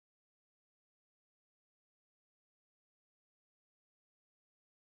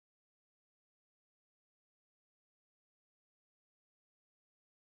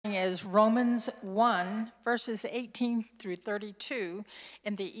is Romans 1, verses 18 through 32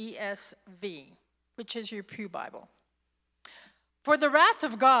 in the ESV, which is your Pew Bible. For the wrath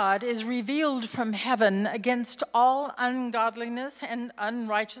of God is revealed from heaven against all ungodliness and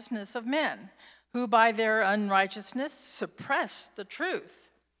unrighteousness of men, who by their unrighteousness suppress the truth.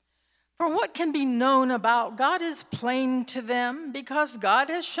 For what can be known about God is plain to them, because God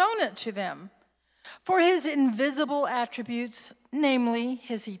has shown it to them. For his invisible attributes, namely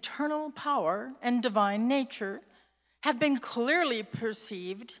his eternal power and divine nature, have been clearly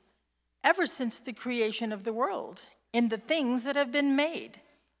perceived ever since the creation of the world in the things that have been made.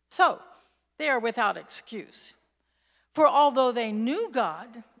 So they are without excuse. For although they knew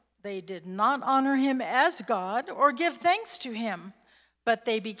God, they did not honor him as God or give thanks to him, but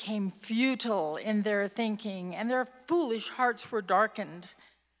they became futile in their thinking, and their foolish hearts were darkened.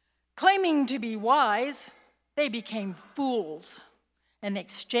 Claiming to be wise, they became fools and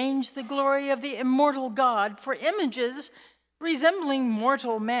exchanged the glory of the immortal God for images resembling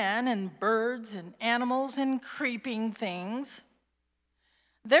mortal man and birds and animals and creeping things.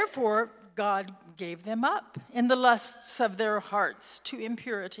 Therefore, God gave them up in the lusts of their hearts to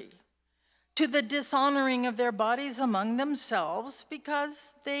impurity, to the dishonoring of their bodies among themselves,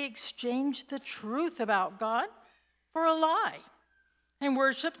 because they exchanged the truth about God for a lie, and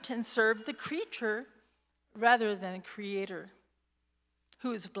worshiped and served the creature rather than the Creator,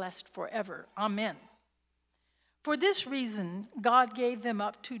 who is blessed forever. Amen. For this reason, God gave them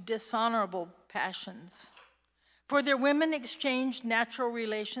up to dishonorable passions. For their women exchanged natural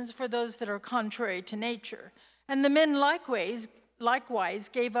relations for those that are contrary to nature, and the men likewise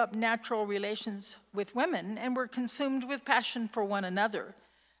gave up natural relations with women and were consumed with passion for one another,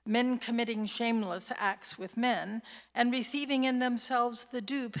 men committing shameless acts with men and receiving in themselves the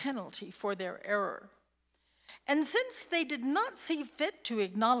due penalty for their error. And since they did not see fit to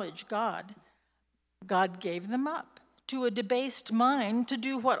acknowledge God, God gave them up to a debased mind to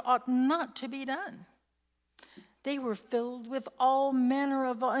do what ought not to be done. They were filled with all manner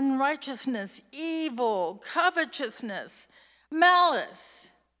of unrighteousness, evil, covetousness, malice.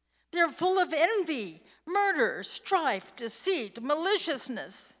 They're full of envy, murder, strife, deceit,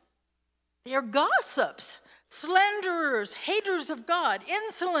 maliciousness. They are gossips, slanderers, haters of God,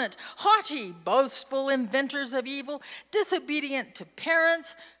 insolent, haughty, boastful, inventors of evil, disobedient to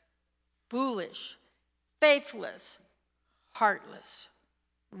parents, foolish, faithless, heartless,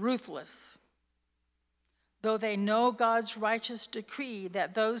 ruthless. Though they know God's righteous decree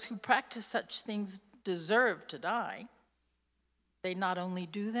that those who practice such things deserve to die, they not only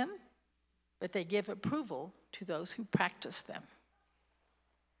do them, but they give approval to those who practice them.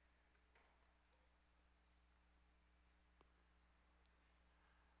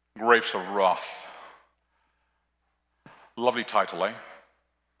 Grapes of Wrath. Lovely title, eh?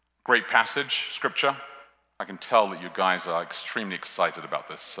 Great passage, scripture. I can tell that you guys are extremely excited about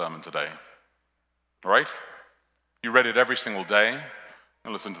this sermon today. All right? You read it every single day.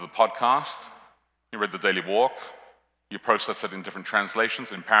 You listened to the podcast. You read the Daily Walk. You process it in different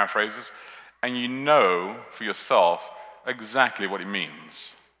translations, in paraphrases, and you know for yourself exactly what it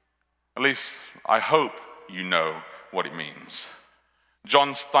means. At least, I hope you know what it means.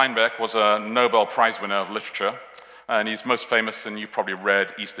 John Steinbeck was a Nobel Prize winner of literature, and he's most famous, and you've probably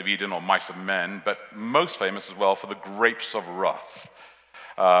read East of Eden or Mice of Men, but most famous as well for The Grapes of Wrath.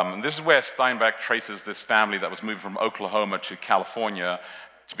 This is where Steinbeck traces this family that was moving from Oklahoma to California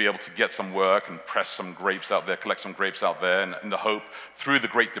to be able to get some work and press some grapes out there, collect some grapes out there, and in the hope, through the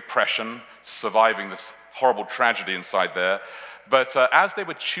Great Depression, surviving this horrible tragedy inside there. But as they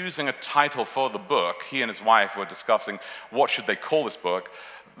were choosing a title for the book, he and his wife were discussing what should they call this book.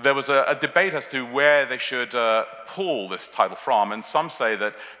 There was a debate as to where they should pull this title from, and some say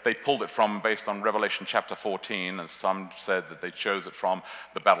that they pulled it from based on Revelation chapter 14, and some said that they chose it from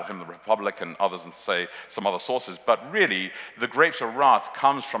the Battle Hymn of the Republic, and others say some other sources. But really, the Grapes of Wrath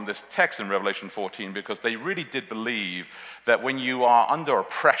comes from this text in Revelation 14, because they really did believe that when you are under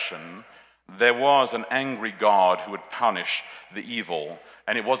oppression, there was an angry God who would punish the evil,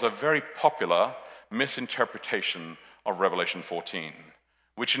 and it was a very popular misinterpretation of Revelation 14.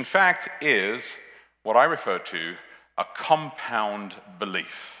 Which in fact is what I refer to a compound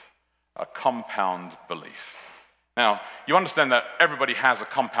belief. A compound belief. Now, you understand that everybody has a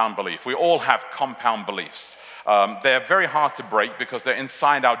compound belief. We all have compound beliefs. They're very hard to break because they're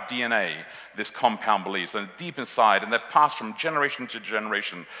inside our DNA, this compound beliefs, and deep inside, and they're passed from generation to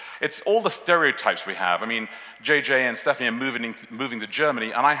generation. It's all the stereotypes we have. I mean, JJ and Stephanie are moving to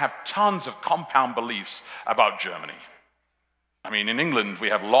Germany, and I have tons of compound beliefs about Germany. I mean, in England, we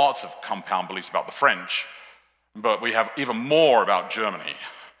have lots of compound beliefs about the French, but we have even more about Germany.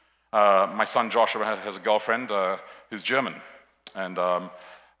 My son Joshua has a girlfriend who's German. And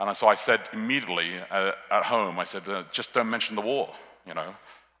so I said immediately at home, I said, just don't mention the war, when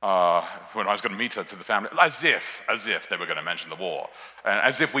I was going to meet her to the family, as if they were going to mention the war, and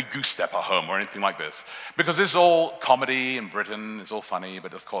as if we goose step her home or anything like this. Because this is all comedy in Britain, it's all funny,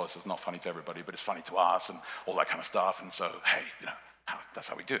 but of course it's not funny to everybody, but it's funny to us and all that kind of stuff. And so, hey, that's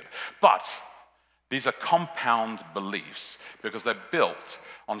how we do it. But these are compound beliefs because they're built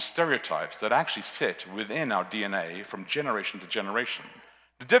on stereotypes that actually sit within our DNA from generation to generation.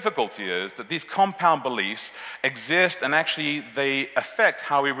 The difficulty is that these compound beliefs exist and actually they affect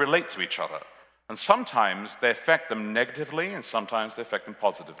how we relate to each other. And sometimes they affect them negatively and sometimes they affect them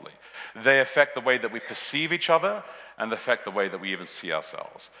positively. They affect the way that we perceive each other and they affect the way that we even see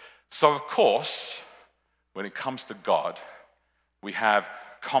ourselves. So of course, when it comes to God, we have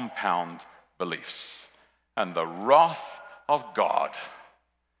compound beliefs. And the wrath of God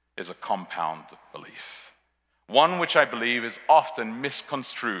is a compound belief. One which I believe is often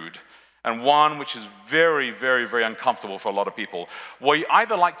misconstrued, and one which is very, very, very uncomfortable for a lot of people. We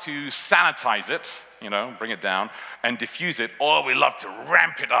either like to sanitize it, bring it down, and diffuse it, or we love to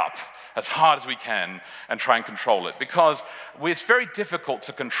ramp it up as hard as we can and try and control it. Because it's very difficult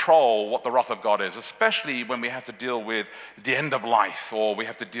to control what the wrath of God is, especially when we have to deal with the end of life, or we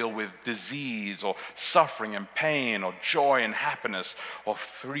have to deal with disease, or suffering and pain, or joy and happiness, or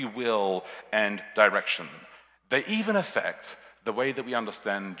free will and direction. They even affect the way that we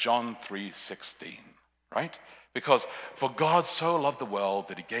understand John 3:16, right? Because for God so loved the world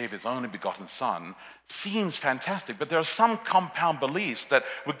that he gave his only begotten son seems fantastic, but there are some compound beliefs that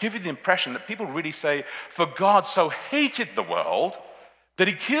would give you the impression that people really say, for God so hated the world that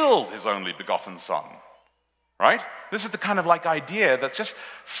he killed his only begotten son, right? This is the kind of idea that's just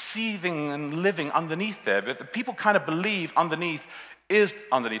seething and living underneath there, but the people kind of believe is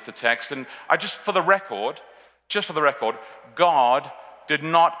underneath the text. And just for the record, God did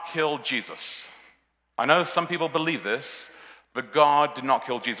not kill Jesus. I know some people believe this, but God did not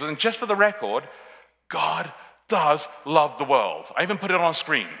kill Jesus. And just for the record, God does love the world. I even put it on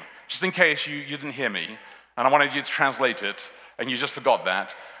screen, just in case you didn't hear me, and I wanted you to translate it, and you just forgot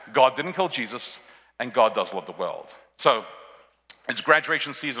that. God didn't kill Jesus, and God does love the world. So, it's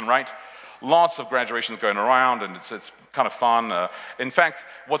graduation season, right? Lots of graduations going around, and it's kind of fun. In fact,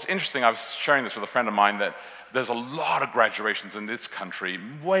 what's interesting, I was sharing this with a friend of mine, that there's a lot of graduations in this country,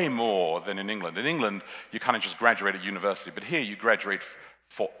 way more than in England. In England, you kind of just graduate at university, but here you graduate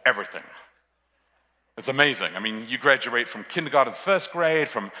for everything. It's amazing. I mean, you graduate from kindergarten to first grade,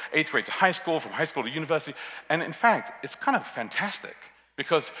 from 8th grade to high school, from high school to university, and in fact, it's kind of fantastic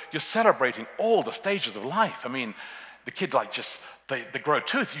because you're celebrating all the stages of life. I mean, the kid they grow a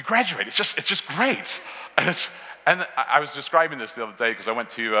tooth, you graduate. It's just great. And I was describing this the other day because I went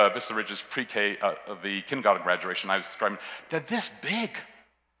to Vista Ridge's pre-K, the kindergarten graduation. I was describing, they're this big,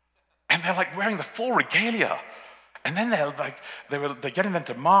 and they're wearing the full regalia, and then they're getting them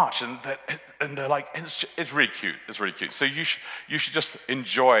to march, and it's really cute. It's really cute. So you should just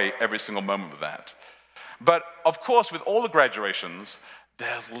enjoy every single moment of that. But of course, with all the graduations,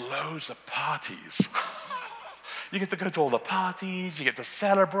 there's loads of parties. You get to go to all the parties, you get to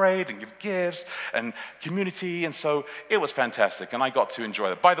celebrate and give gifts and community, and so it was fantastic, and I got to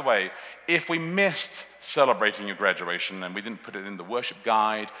enjoy it. By the way, if we missed celebrating your graduation and we didn't put it in the worship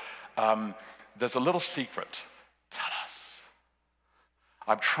guide, there's a little secret. Tell us.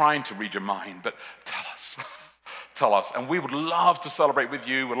 I'm trying to read your mind, but tell us. Tell us, and we would love to celebrate with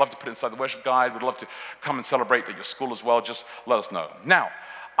you. We'd love to put it inside the worship guide. We'd love to come and celebrate at your school as well. Just let us know. Now,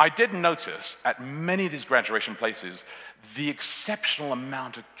 I did notice at many of these graduation places the exceptional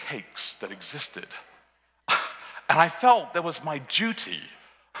amount of cakes that existed. And I felt there was my duty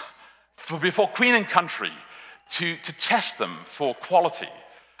before Queen and Country to test them for quality.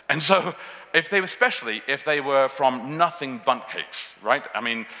 And so, especially if they were from Nothing Bundt Cakes, right? I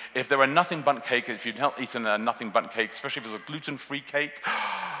mean, if they were Nothing Bundt Cake, if you'd not eaten a Nothing Bundt Cake, especially if it was a gluten-free cake,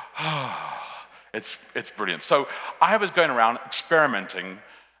 it's brilliant. So I was going around experimenting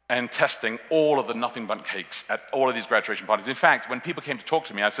and testing all of the Nothing Bundt Cakes at all of these graduation parties. In fact, when people came to talk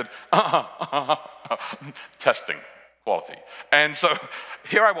to me, I said, testing quality. And so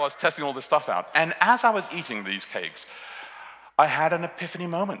here I was testing all this stuff out. And as I was eating these cakes, I had an epiphany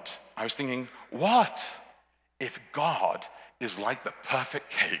moment. I was thinking, what if God is like the perfect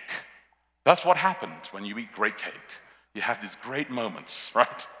cake? That's what happens when you eat great cake. You have these great moments,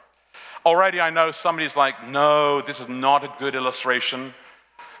 right? Already I know somebody's like, no, this is not a good illustration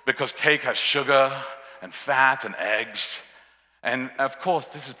because cake has sugar and fat and eggs. And of course,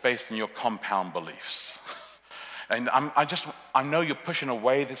 this is based on your compound beliefs. And I know you're pushing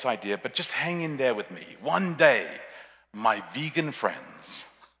away this idea, but just hang in there with me. One day, my vegan friends,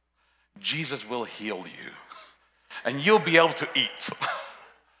 Jesus will heal you. And you'll be able to eat.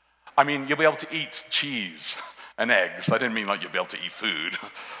 I mean, you'll be able to eat cheese and eggs. I didn't mean like you'll be able to eat food.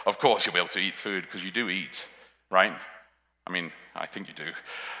 Of course you'll be able to eat food because you do eat, right? I mean, I think you do.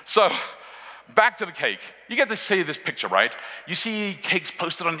 So, back to the cake. You get to see this picture, right? You see cakes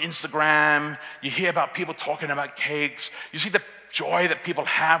posted on Instagram. You hear about people talking about cakes. You see the joy that people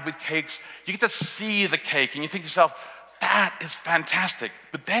have with cakes. You get to see the cake and you think to yourself, that is fantastic.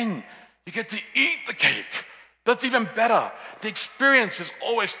 But then you get to eat the cake. That's even better. The experience is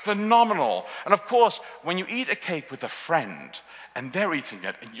always phenomenal. And of course, when you eat a cake with a friend and they're eating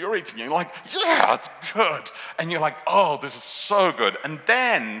it and you're eating it, you're like, yeah, it's good. And you're like, oh, this is so good. And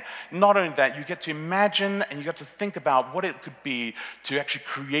then, not only that, you get to imagine and you get to think about what it could be to actually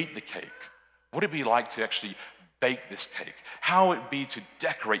create the cake. What would it be like to actually bake this cake? How would it be to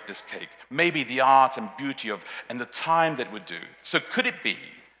decorate this cake? Maybe the art and beauty of and the time that it would do. So could it be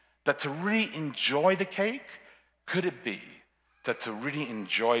that to really enjoy the cake, could it be that to really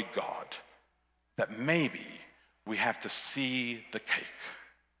enjoy God, that maybe we have to see the cake?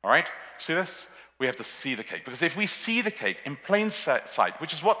 All right? See this? We have to see the cake. Because if we see the cake in plain sight,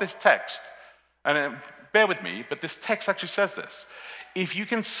 which is what this text, and bear with me, but this text actually says this. If you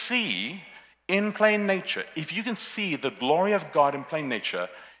can see in plain nature, if you can see the glory of God in plain nature,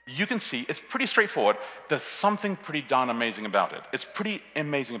 you can see, it's pretty straightforward, there's something pretty darn amazing about it. It's pretty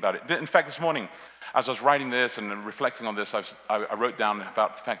amazing about it. In fact, this morning, as I was writing this and reflecting on this, I wrote down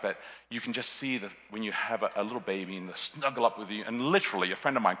about the fact that you can just see that when you have a little baby and they snuggle up with you, and literally a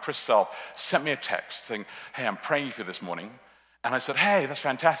friend of mine, Chris Self, sent me a text saying, hey, I'm praying for you this morning. And I said, hey, that's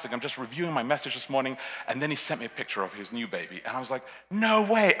fantastic. I'm just reviewing my message this morning. And then he sent me a picture of his new baby. And I was like, no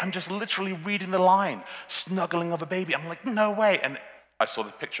way. I'm just literally reading the line, snuggling of a baby. I'm like, no way. And I saw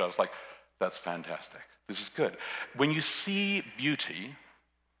the picture. I was like, that's fantastic. This is good. When you see beauty,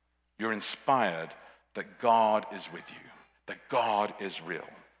 you're inspired that God is with you, that God is real.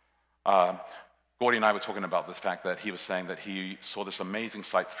 Gordy and I were talking about the fact that he was saying that he saw this amazing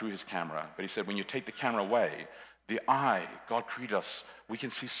sight through his camera. But he said, when you take the camera away, the eye, God created us, we can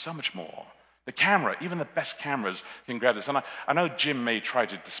see so much more. The camera, even the best cameras can grab this. And I know Jim may try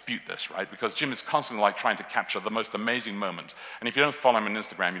to dispute this, right? Because Jim is constantly like trying to capture the most amazing moment. And if you don't follow him on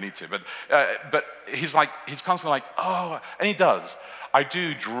Instagram, you need to. But he's constantly like, oh, and he does. I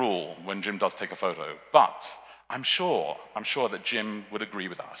do drool when Jim does take a photo. But I'm sure that Jim would agree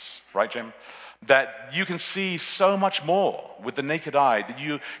with us, right, Jim? That you can see so much more with the naked eye, that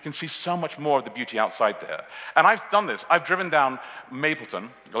you can see so much more of the beauty outside there. And I've done this. I've driven down Mapleton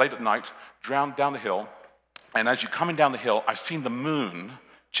late at night, down the hill, and as you're coming down the hill, I've seen the moon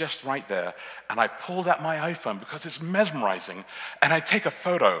just right there, and I pulled out my iPhone because it's mesmerizing, and I take a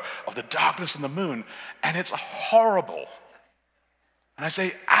photo of the darkness and the moon, and it's horrible. And I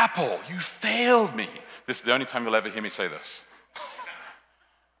say, Apple, you failed me. This is the only time you'll ever hear me say this.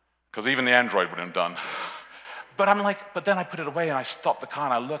 Because even the Android wouldn't have done. But then I put it away and I stop the car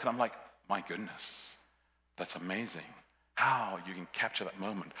and I look and I'm like, my goodness, that's amazing. How you can capture that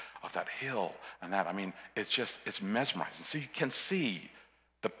moment of that hill and that. I mean, it's mesmerizing. So you can see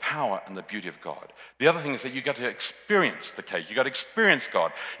the power and the beauty of God. The other thing is that you got to experience the cake. You got to experience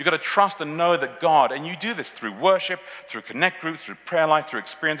God. You got to trust and know that God, and you do this through worship, through connect groups, through prayer life, through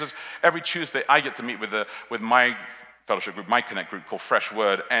experiences. Every Tuesday I get to meet with my fellowship group, my connect group called Fresh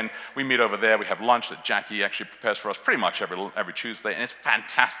Word, and we meet over there. We have lunch that Jackie actually prepares for us pretty much every Tuesday, and it's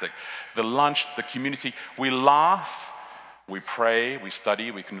fantastic. The lunch, the community, we laugh, we pray, we study,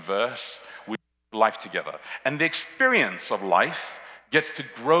 we converse, we do life together. And the experience of life gets to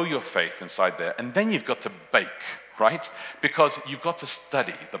grow your faith inside there, and then you've got to bake, right? Because you've got to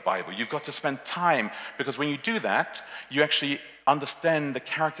study the Bible. You've got to spend time, because when you do that, you actually understand the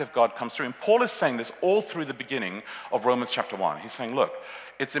character of God comes through. And Paul is saying this all through the beginning of Romans chapter 1. He's saying, look,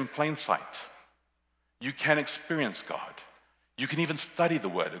 it's in plain sight. You can experience God. You can even study the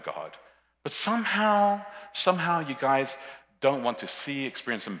Word of God. But somehow you guys don't want to see,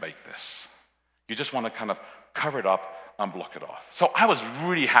 experience, and bake this. You just want to kind of cover it up and block it off. So I was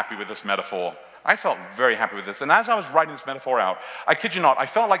really happy with this metaphor. I felt very happy with this. And as I was writing this metaphor out, I kid you not, I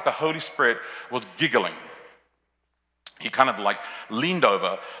felt like the Holy Spirit was giggling. He kind of like leaned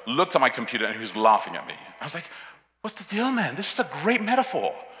over, looked at my computer, and he was laughing at me. I was like, what's the deal, man? This is a great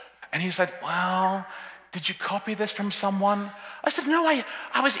metaphor. And he said, well, did you copy this from someone? I said, no,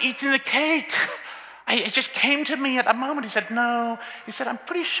 I was eating the cake. It just came to me at that moment. He said, no. He said, I'm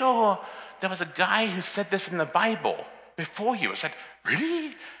pretty sure there was a guy who said this in the Bible before you. I said,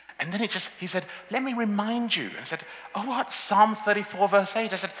 really? And then he said, let me remind you. And I said, oh, what? Psalm 34, verse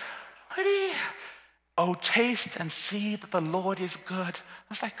 8. I said, really? Oh, taste and see that the Lord is good. I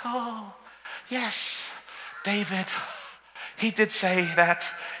was like, oh, yes, David. He did say that.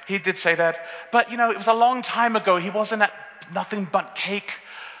 He did say that. But, it was a long time ago. He wasn't at nothing but cake.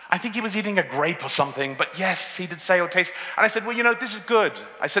 I think he was eating a grape or something. But yes, he did say, oh, taste. And I said, well, this is good.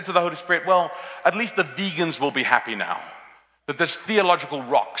 I said to the Holy Spirit, well, at least the vegans will be happy now. That there's theological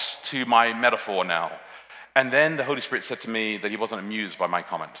rocks to my metaphor now. And then the Holy Spirit said to me that he wasn't amused by my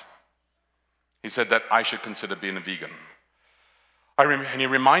comment. He said that I should consider being a vegan. And he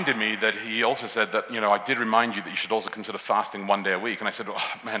reminded me that he also said that, I did remind you that you should also consider fasting 1 day a week. And I said,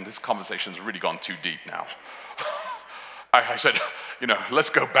 oh, man, this conversation's really gone too deep now. I said, let's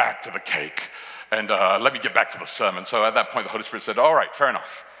go back to the cake and let me get back to the sermon. So at that point, the Holy Spirit said, all right, fair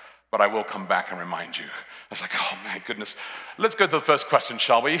enough. But I will come back and remind you. I was like, oh, my goodness. Let's go to the first question,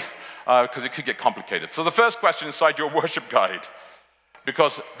 shall we? Because it could get complicated. So the first question inside your worship guide,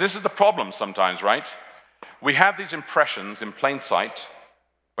 because this is the problem sometimes, right? We have these impressions in plain sight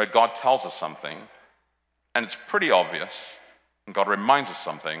where God tells us something, and it's pretty obvious, and God reminds us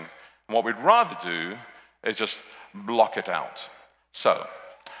something, and what we'd rather do is just block it out. So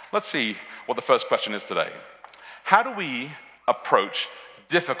let's see what the first question is today. How do we approach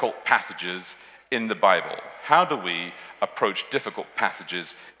difficult passages in the Bible? How do we approach difficult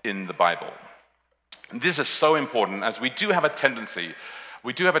passages in the Bible? And this is so important, as we do have a tendency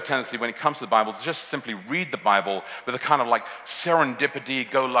when it comes to the Bible to just simply read the Bible with a kind of like serendipity,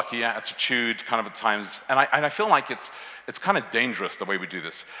 go-lucky attitude kind of at times. And I feel like it's kind of dangerous the way we do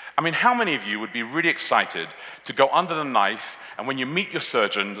this. I mean, how many of you would be really excited to go under the knife, and when you meet your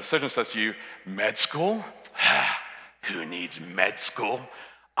surgeon, the surgeon says to you, med school? Who needs med school?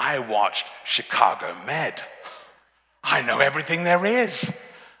 I watched Chicago Med. I know everything there is.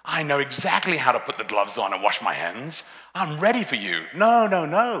 I know exactly how to put the gloves on and wash my hands. I'm ready for you.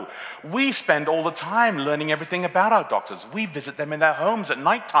 No. We spend all the time learning everything about our doctors. We visit them in their homes at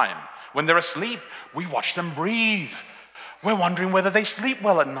nighttime. When they're asleep, we watch them breathe. We're wondering whether they sleep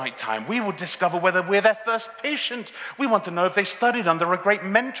well at nighttime. We will discover whether we're their first patient. We want to know if they studied under a great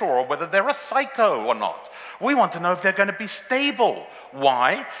mentor or whether they're a psycho or not. We want to know if they're going to be stable.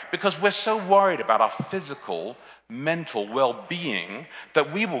 Why? Because we're so worried about our physical, mental well-being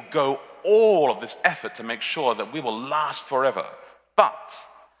that we will go all of this effort to make sure that we will last forever. But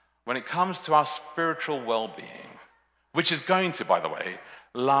when it comes to our spiritual well-being, which is going to, by the way,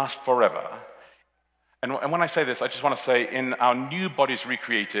 last forever, and when I say this, I just want to say in our new bodies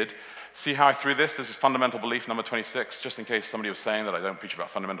recreated, see how I threw this? This is fundamental belief number 26, just in case somebody was saying that I don't preach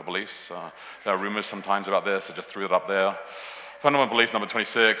about fundamental beliefs. There are rumors sometimes about this, I just threw it up there. Fundamental belief number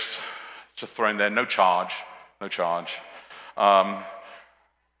 26, just thrown there, no charge. I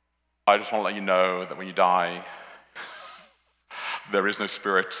just want to let you know that when you die, there is no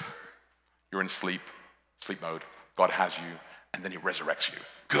spirit. You're in sleep mode. God has you, and then he resurrects you.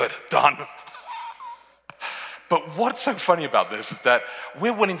 Good, done. But what's so funny about this is that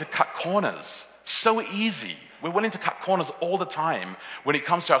we're willing to cut corners so easy. We're willing to cut corners all the time when it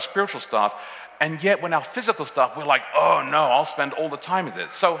comes to our spiritual stuff, and yet when our physical stuff, we're like, oh no, I'll spend all the time with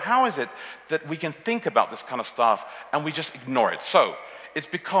it. So how is it that we can think about this kind of stuff and we just ignore it? So it's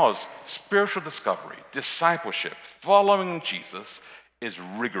because spiritual discovery, discipleship, following Jesus is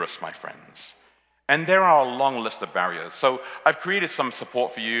rigorous, my friends. And there are a long list of barriers. So I've created some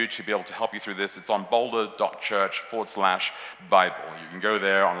support for you to be able to help you through this. It's on boulder.church/Bible. You can go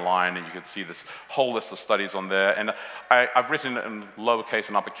there online and you can see this whole list of studies on there. And I've written it in lowercase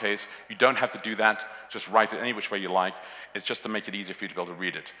and uppercase. You don't have to do that. Just write it any which way you like. It's just to make it easier for you to be able to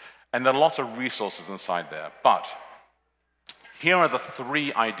read it. And there are lots of resources inside there. But here are the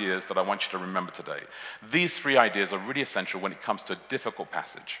 3 ideas that I want you to remember today. These 3 ideas are really essential when it comes to a difficult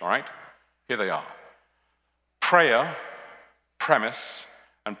passage, all right? Here they are. Prayer, premise,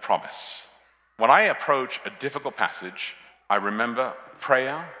 and promise. When I approach a difficult passage, I remember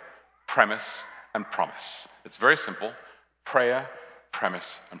prayer, premise, and promise. It's very simple. Prayer,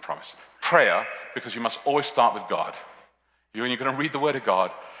 premise, and promise. Prayer, because you must always start with God. When you're going to read the Word of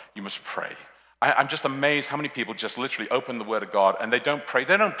God, you must pray. I'm just amazed how many people just literally open the Word of God and they don't pray.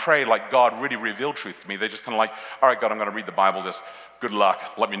 They don't pray like God really revealed truth to me. They're just kind of like, all right, God, I'm going to read the Bible. Just good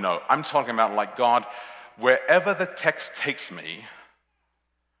luck. Let me know. I'm talking about like, God, wherever the text takes me,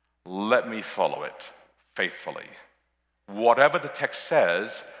 let me follow it faithfully. Whatever the text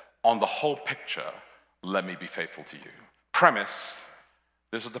says on the whole picture, let me be faithful to you. Premise,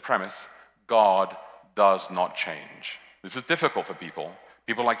 this is the premise, God does not change. This is difficult for people.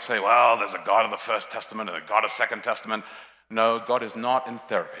 People like to say, well, there's a God of the First Testament and a God of the Second Testament. No, God is not in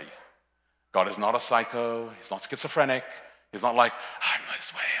therapy. God is not a psycho. He's not schizophrenic. He's not like, I'm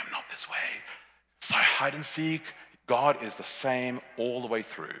this way, I'm not this way. So hide and seek. God is the same all the way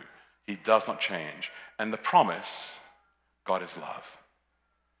through. He does not change. And the promise, God is love.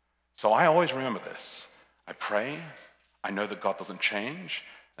 So I always remember this. I pray, I know that God doesn't change,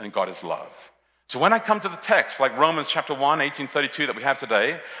 and God is love. So when I come to the text, like Romans chapter 1, 1832 that we have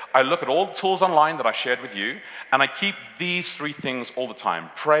today, I look at all the tools online that I shared with you, and I keep these three things all the time: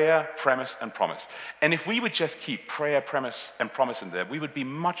 prayer, premise, and promise. And if we would just keep prayer, premise, and promise in there, we would be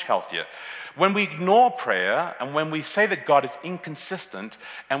much healthier. When we ignore prayer, and when we say that God is inconsistent,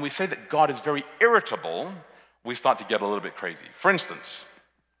 and we say that God is very irritable, we start to get a little bit crazy. For instance,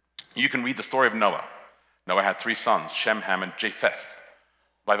 you can read the story of Noah. Noah had 3 sons, Shem, Ham, and Japheth.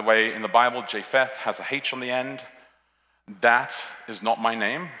 By the way, in the Bible, Japheth has a H on the end. That is not my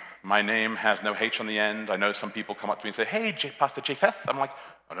name. My name has no H on the end. I know some people come up to me and say, hey, Pastor Japheth. I'm like,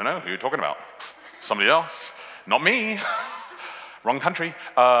 I don't know who you're talking about. Somebody else. Not me. Wrong country.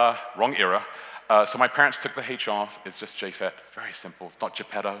 Wrong era. So my parents took the H off. It's just Japheth. Very simple. It's not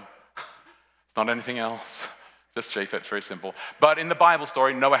Geppetto. It's not anything else. Just Japheth. Very simple. But in the Bible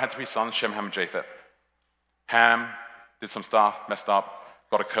story, Noah had 3 sons, Shem, Ham, and Japheth. Ham did some stuff, messed up,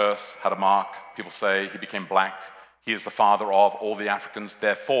 got a curse, had a mark. People say he became black. He is the father of all the Africans.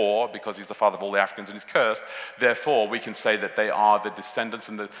 Therefore, because he's the father of all the Africans and he's cursed, therefore we can say that they are the descendants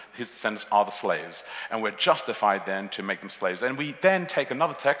and his descendants are the slaves. And we're justified then to make them slaves. And we then take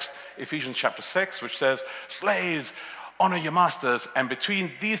another text, Ephesians chapter 6, which says, slaves, honor your masters. And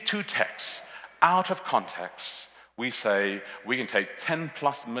between these two texts, out of context, we say we can take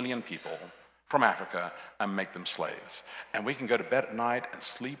 10+ million people from Africa and make them slaves. And we can go to bed at night and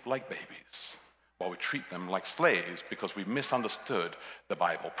sleep like babies while we treat them like slaves because we've misunderstood the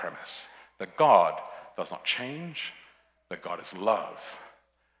Bible premise that God does not change, that God is love.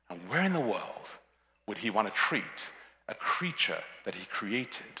 And where in the world would he want to treat a creature that he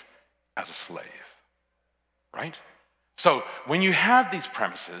created as a slave? Right? So when you have these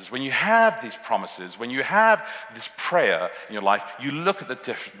premises, when you have these promises, when you have this prayer in your life, you look at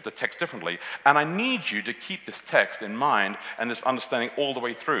the text differently. And I need you to keep this text in mind and this understanding all the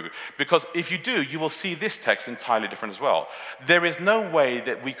way through. Because if you do, you will see this text entirely different as well. There is no way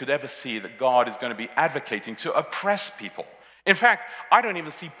that we could ever see that God is going to be advocating to oppress people. In fact, I don't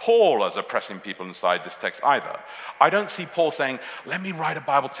even see Paul as oppressing people inside this text either. I don't see Paul saying, let me write a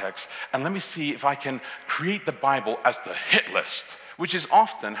Bible text and let me see if I can create the Bible as the hit list, which is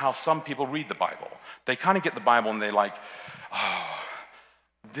often how some people read the Bible. They kind of get the Bible and they're like, oh,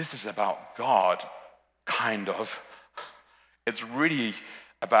 this is about God, kind of. It's really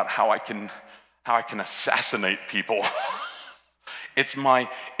about how I can assassinate people. It's my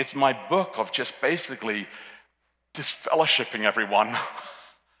book of just basically disfellowshipping everyone.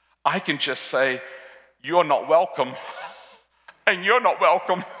 I can just say, you're not welcome, and you're not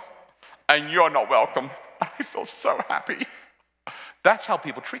welcome, and you're not welcome. And I feel so happy. That's how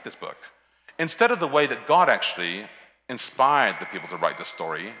people treat this book. Instead of the way that God actually inspired the people to write this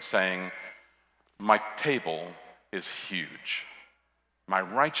story, saying, my table is huge. My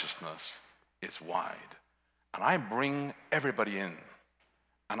righteousness is wide. And I bring everybody in,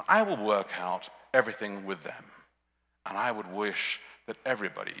 and I will work out everything with them. And I would wish that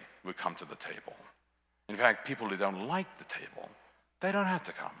everybody would come to the table. In fact, people who don't like the table, they don't have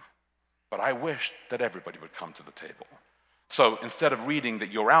to come. But I wish that everybody would come to the table. So instead of reading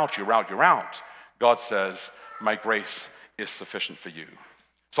that you're out, you're out, you're out, God says, my grace is sufficient for you.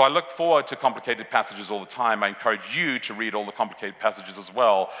 So I look forward to complicated passages all the time. I encourage you to read all the complicated passages as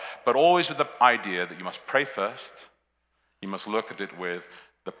well, but always with the idea that you must pray first. You must look at it with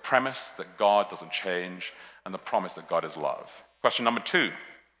the premise that God doesn't change and the promise that God is love. Question number 2,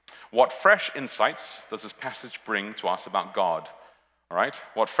 what fresh insights does this passage bring to us about God? All right,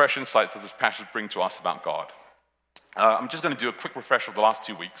 what fresh insights does this passage bring to us about God? I'm just going to do a quick refresher of the last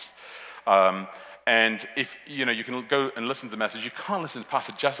 2 weeks. And if you can go and listen to the message, you can't listen to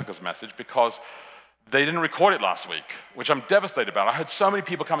Pastor Jessica's message because they didn't record it last week, which I'm devastated about. I had so many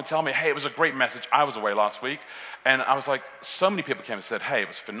people come and tell me, hey, it was a great message. I was away last week. And I was like, so many people came and said, hey, it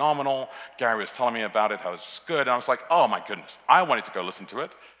was phenomenal. Gary was telling me about it, how it was just good. And I was like, oh my goodness, I wanted to go listen to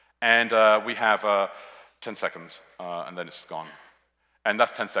it. And we have 10 seconds, and then it's gone. And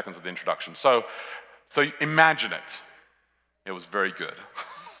that's 10 seconds of the introduction. So imagine it. It was very good.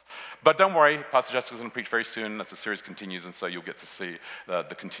 But don't worry, Pastor Jessica's going to preach very soon as the series continues, and so you'll get to see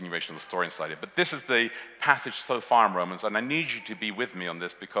the continuation of the story inside it. But this is the passage so far in Romans, and I need you to be with me on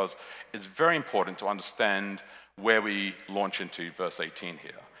this because it's very important to understand where we launch into verse 18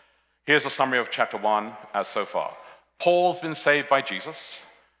 here. Here's a summary of chapter 1 as so far. Paul's been saved by Jesus.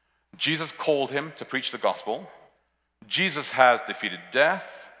 Jesus called him to preach the gospel. Jesus has defeated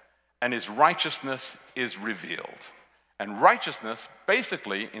death, and his righteousness is revealed. And righteousness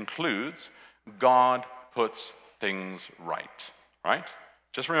basically includes God puts things right, right?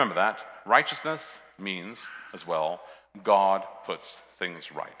 Just remember that. Righteousness means as well God puts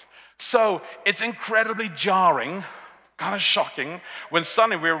things right. So it's incredibly jarring, kind of shocking, when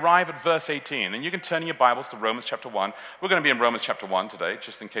suddenly we arrive at verse 18. And you can turn in your Bibles to Romans chapter 1. We're going to be in Romans chapter 1 today,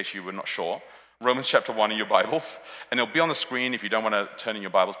 just in case you were not sure. Romans chapter 1 in your Bibles. And it'll be on the screen if you don't want to turn in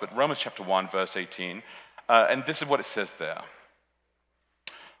your Bibles. But Romans chapter 1, verse 18. And this is what it says there.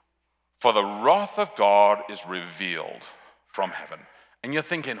 For the wrath of God is revealed from heaven. And you're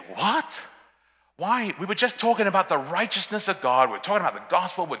thinking, what? Why? We were just talking about the righteousness of God. We're talking about the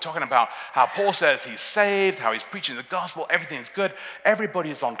gospel. We're talking about how Paul says he's saved, how he's preaching the gospel. Everything's good.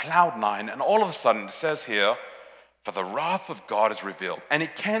 Everybody is on cloud nine. And all of a sudden it says here, for the wrath of God is revealed. And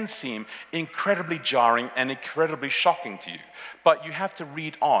it can seem incredibly jarring and incredibly shocking to you. But you have to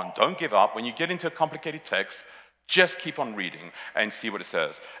read on. Don't give up. When you get into a complicated text, just keep on reading and see what it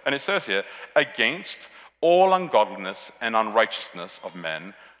says. And it says here, against all ungodliness and unrighteousness of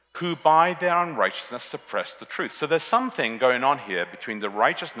men, who by their unrighteousness suppress the truth. So there's something going on here between the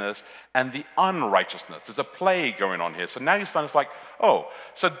righteousness and the unrighteousness. There's a play going on here. So now you start, it's like, oh,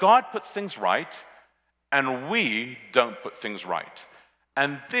 so God puts things right, and we don't put things right.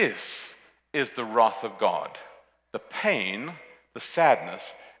 And this is the wrath of God, the pain, the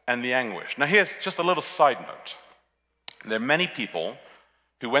sadness, and the anguish. Now here's just a little side note. There are many people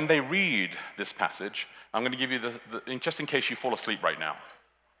who, when they read this passage, I'm going to give you just in case you fall asleep right now.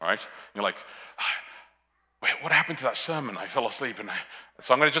 All right? You're like, wait, what happened to that sermon? I fell asleep.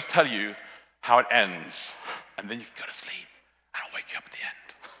 So I'm going to just tell you how it ends. And then you can go to sleep. And I'll wake you up at the end.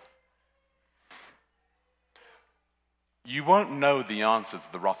 You won't know the answer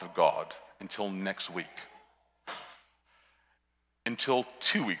to the wrath of God until next week. Until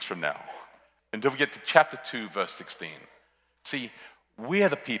 2 weeks from now. Until we get to chapter 2, verse 16. See, we're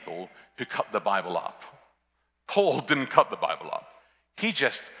the people who cut the Bible up. Paul didn't cut the Bible up. He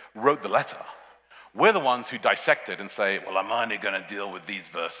just wrote the letter. We're the ones who dissect it and say, well, I'm only going to deal with these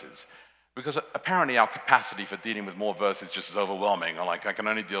verses. Because apparently our capacity for dealing with more verses just is overwhelming. Or like, I can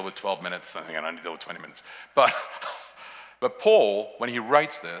only deal with 12 minutes, I can only deal with 20 minutes. But Paul, when he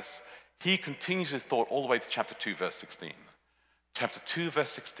writes this, he continues his thought all the way to chapter 2, verse 16. Chapter 2,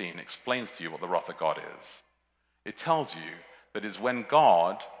 verse 16 explains to you what the wrath of God is. It tells you that it is when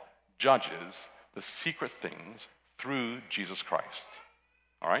God judges the secret things through Jesus Christ.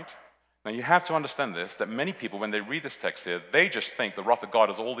 All right? Now you have to understand this, that many people, when they read this text here, they just think the wrath of God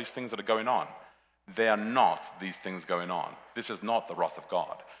is all these things that are going on. They are not these things going on. This is not the wrath of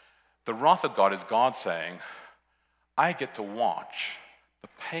God. The wrath of God is God saying, I get to watch the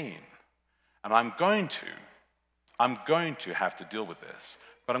pain, and I'm going to have to deal with this,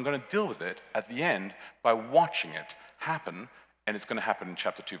 but I'm going to deal with it at the end by watching it happen, and it's going to happen in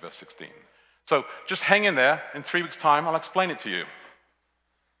chapter 2, verse 16. So just hang in there. In 3 weeks' time, I'll explain it to you.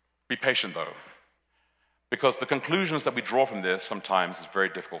 Be patient, though, because the conclusions that we draw from this sometimes is very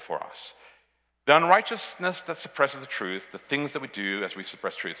difficult for us. The unrighteousness that suppresses the truth, the things that we do as we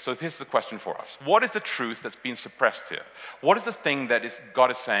suppress truth. So here's the question for us. What is the truth that's being suppressed here? What is the thing that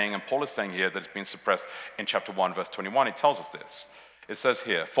God is saying, and Paul is saying here, that is being suppressed in chapter 1, verse 21? It tells us this. It says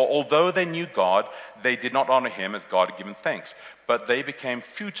here, for although they knew God, they did not honor him as God had given thanks, but they became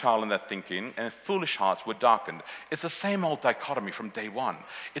futile in their thinking, and foolish hearts were darkened. It's the same old dichotomy from day one.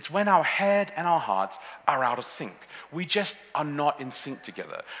 It's when our head and our hearts are out of sync. We just are not in sync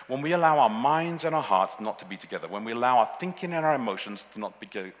together. When we allow our minds and our hearts not to be together, when we allow our thinking and our emotions to not be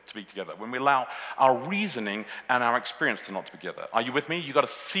together, when we allow our reasoning and our experience to not be together. Are you with me? You've got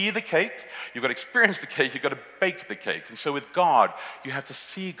to see the cake, you've got to experience the cake, you've got to bake the cake. And so with God, you have to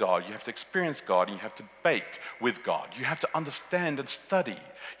see God, you have to experience God, and you have to bake with God. You have to understand and study.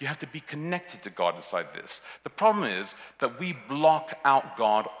 You have to be connected to God inside this. The problem is that we block out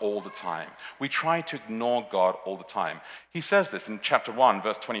God all the time. We try to ignore God all the time. He says this in chapter 1,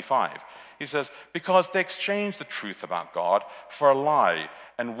 verse 25. He says, because they exchanged the truth about God for a lie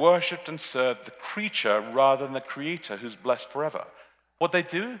and worshipped and served the creature rather than the Creator who's blessed forever. What they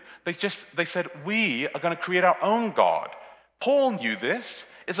do? They said, we are going to create our own God. Paul knew this.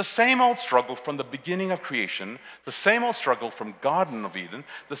 It's the same old struggle from the beginning of creation, the same old struggle from Garden of Eden,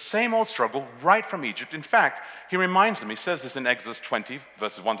 the same old struggle right from Egypt. In fact, he reminds them, he says this in Exodus 20,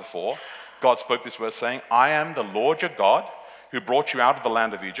 verses 1 to 4. God spoke this word saying, I am the Lord your God who brought you out of the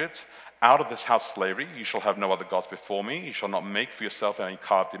land of Egypt. out of this house of slavery. You shall have no other gods before me. You shall not make for yourself any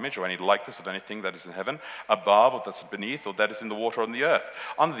carved image or any likeness of anything that is in heaven, above, or that's beneath, or that is in the water or on the earth,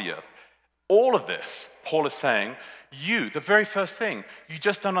 under the earth. All of this, Paul is saying, the very first thing, you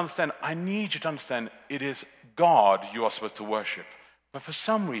just don't understand. I need you to understand it is God you are supposed to worship. But for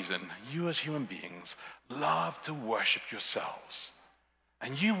some reason, you as human beings love to worship yourselves.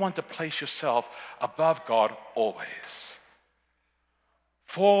 And you want to place yourself above God always.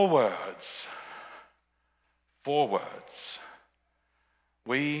 4 words. 4 words.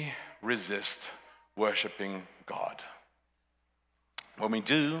 We resist worshiping God. When we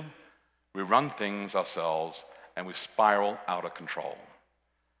do, we run things ourselves and we spiral out of control.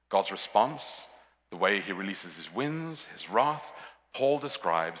 God's response, the way he releases his winds, his wrath, Paul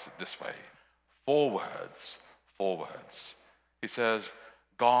describes it this way. 4 words. 4 words. He says,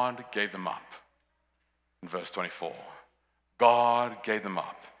 God gave them up in verse 24. God gave them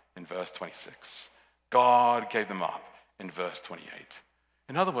up in verse 26. God gave them up in verse 28.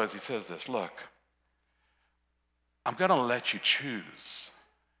 In other words, he says this, look, I'm going to let you choose.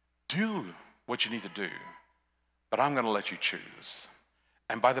 Do what you need to do, but I'm going to let you choose.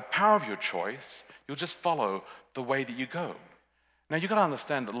 And by the power of your choice, you'll just follow the way that you go. Now, you've got to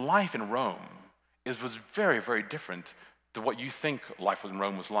understand that life in Rome was very, very different to what you think life in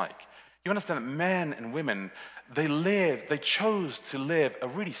Rome was like. You understand that men and women, they chose to live a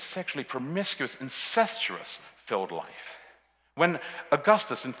really sexually promiscuous, incestuous filled life. When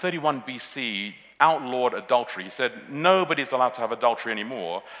Augustus in 31 BC outlawed adultery, he said nobody's allowed to have adultery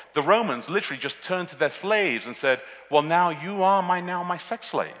anymore, the Romans literally just turned to their slaves and said, well, now you are my sex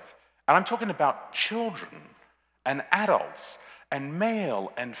slave. And I'm talking about children and adults and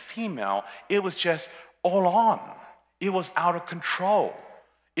male and female. It was just all on. It was out of control.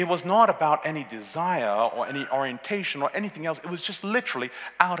 It was not about any desire or any orientation or anything else. It was just literally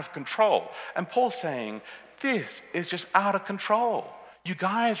out of control. And Paul's saying, this is just out of control. You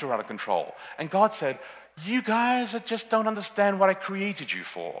guys are out of control. And God said, you guys just don't understand what I created you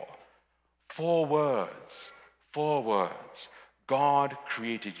for. 4 words. 4 words. God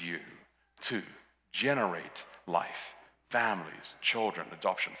created you to generate life. Families, children,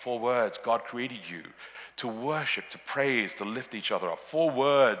 adoption. 4 words, God created you to worship, to praise, to lift each other up. 4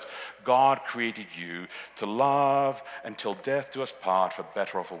 words, God created you to love until death do us part, for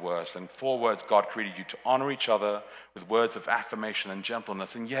better or for worse. And 4 words, God created you to honor each other with words of affirmation and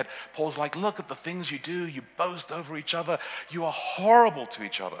gentleness. And yet, Paul's like, look at the things you do. You boast over each other. You are horrible to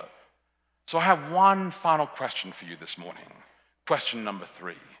each other. So I have one final question for you this morning. Question number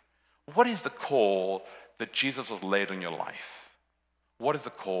 3. What is the call that Jesus has laid on your life? What is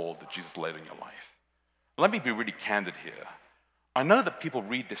the call that Jesus laid on your life? Let me be really candid here. I know that people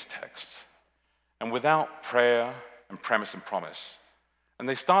read this text, and without prayer and premise and promise, and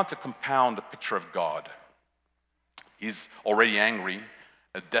they start to compound a picture of God. He's already angry,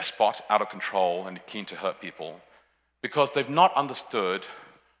 a despot, out of control, and keen to hurt people because they've not understood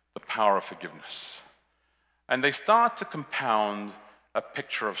the power of forgiveness. And they start to compound a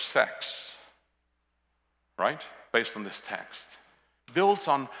picture of sex, right, based on this text, built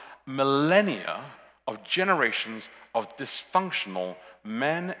on millennia of generations of dysfunctional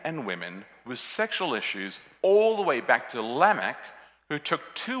men and women with sexual issues all the way back to Lamech, who took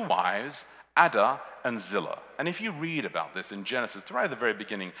 2 wives, Ada and Zillah. And if you read about this in Genesis, right at the very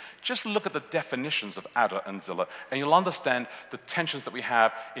beginning, just look at the definitions of Ada and Zillah, and you'll understand the tensions that we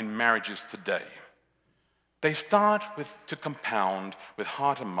have in marriages today. They start to compound with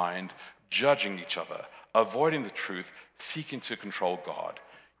heart and mind, judging each other, avoiding the truth, seeking to control God.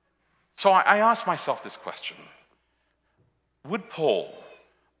 So I asked myself this question. Would Paul,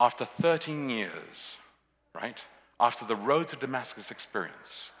 after 13 years, right, after the road to Damascus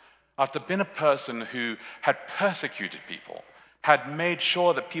experience, after being a person who had persecuted people, had made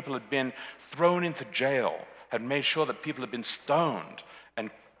sure that people had been thrown into jail, had made sure that people had been stoned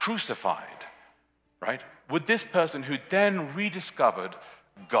and crucified, right? Would this person who then rediscovered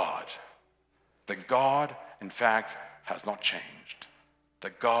God, that God, in fact, has not changed,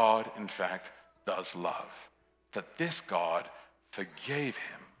 that God, in fact, does love, that this God forgave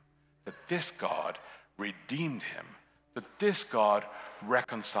him, that this God redeemed him, that this God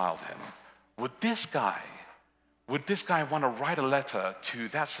reconciled him, would this guy want to write a letter to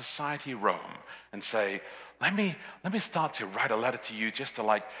that society Rome and say, let me start to write a letter to you just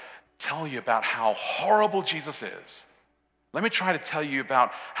to tell you about how horrible Jesus is. Let me try to tell you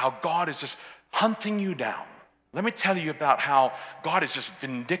about how God is just hunting you down. Let me tell you about how God is just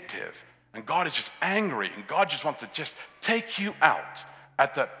vindictive and God is just angry and God just wants to just take you out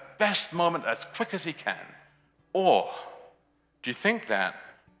at the best moment as quick as he can. Or do you think that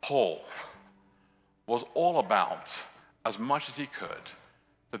Paul was all about, as much as he could,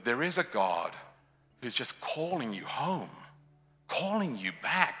 that there is a God who's just calling you home, calling you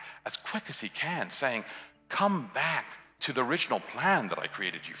back as quick as he can, saying, come back to the original plan that I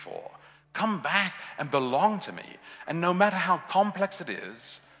created you for. Come back and belong to me. And no matter how complex it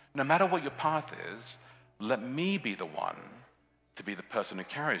is, no matter what your path is, let me be the one to be the person who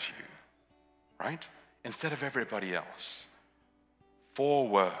carries you, right? Instead of everybody else. 4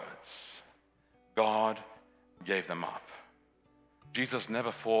 words. God gave them up. Jesus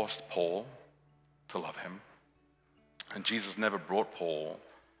never forced Paul to love him. And Jesus never brought Paul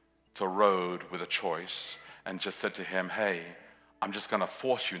to a road with a choice and just said to him, hey, I'm just going to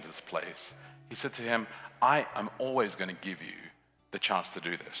force you into this place. He said to him, I am always going to give you the chance to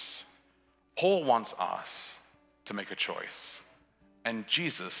do this. Paul wants us to make a choice. And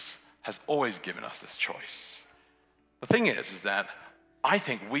Jesus has always given us this choice. The thing is that I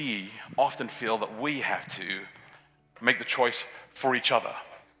think we often feel that we have to make the choice for each other,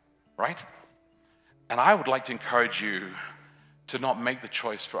 right? And I would like to encourage you to not make the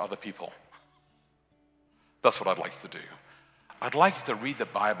choice for other people. That's what I'd like you to do. I'd like you to read the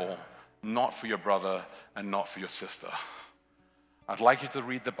Bible not for your brother and not for your sister. I'd like you to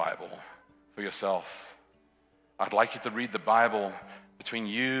read the Bible for yourself. I'd like you to read the Bible between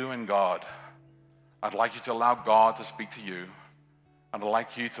you and God. I'd like you to allow God to speak to you. And I'd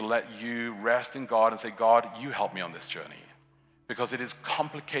like you to let you rest in God and say, God, you help me on this journey. Because it is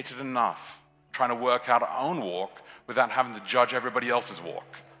complicated enough trying to work out our own walk without having to judge everybody else's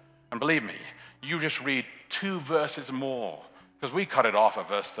walk. And believe me, you just read 2 verses more, because we cut it off at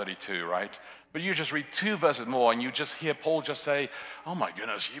verse 32, right? But you just read 2 verses more and you just hear Paul just say, oh my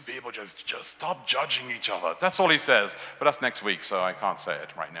goodness, you people just stop judging each other. That's all he says. But that's next week, so I can't say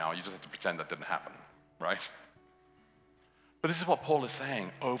it right now. You just have to pretend that didn't happen, right? But this is what Paul is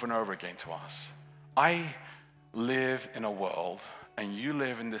saying over and over again to us. I live in a world, and you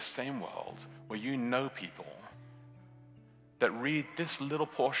live in this same world, where you know people that read this little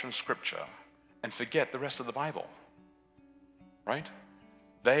portion of Scripture and forget the rest of the Bible, right?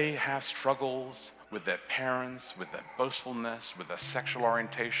 They have struggles with their parents, with their boastfulness, with their sexual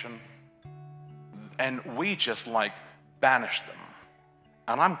orientation, and we just banish them.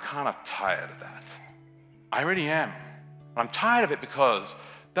 And I'm kind of tired of that. I really am. I'm tired of it because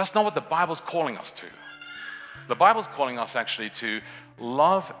that's not what the Bible's calling us to. The Bible's calling us actually to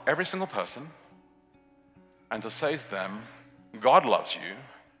love every single person and to say to them, God loves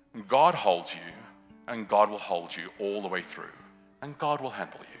you, God holds you, and God will hold you all the way through. And God will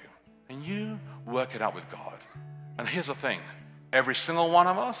handle you. And you work it out with God. And here's the thing. Every single one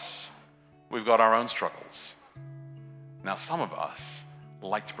of us, we've got our own struggles. Now, some of us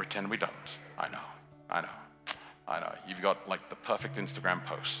like to pretend we don't. I know. You've got the perfect Instagram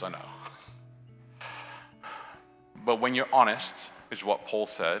posts, I know. But when you're honest, is what Paul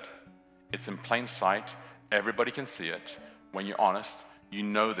said, it's in plain sight, everybody can see it. When you're honest, you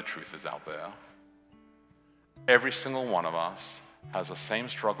know the truth is out there. Every single one of us has the same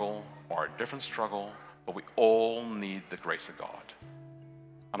struggle or a different struggle, but we all need the grace of God.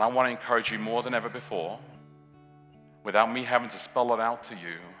 And I want to encourage you more than ever before, without me having to spell it out to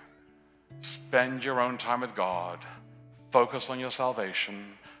you, spend your own time with God, focus on your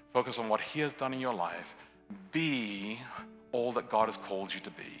salvation, focus on what He has done in your life, be all that God has called you to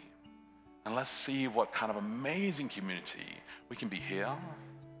be. And let's see what kind of amazing community we can be here,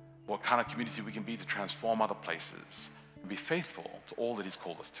 what kind of community we can be to transform other places, and be faithful to all that He's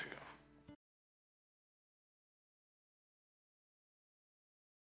called us to.